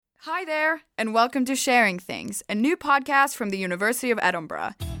Hi there, and welcome to Sharing Things, a new podcast from the University of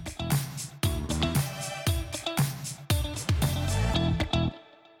Edinburgh.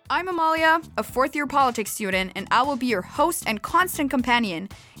 I'm Amalia, a fourth-year politics student, and I will be your host and constant companion,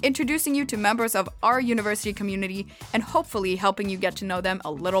 introducing you to members of our university community and hopefully helping you get to know them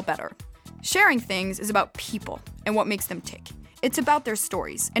a little better. Sharing Things is about people and what makes them tick. It's about their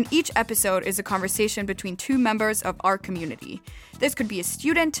stories, and each episode is a conversation between two members of our community. This could be a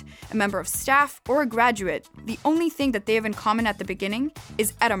student, a member of staff, or a graduate. The only thing that they have in common at the beginning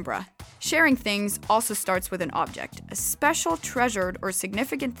is Edinburgh. Sharing Things also starts with an object, a special, treasured, or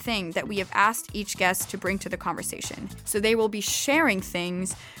significant thing that we have asked each guest to bring to the conversation. So they will be sharing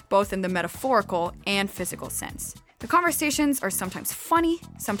things both in the metaphorical and physical sense. The conversations are sometimes funny,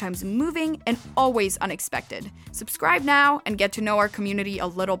 sometimes moving, and always unexpected. Subscribe now and get to know our community a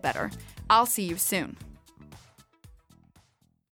little better. I'll see you soon.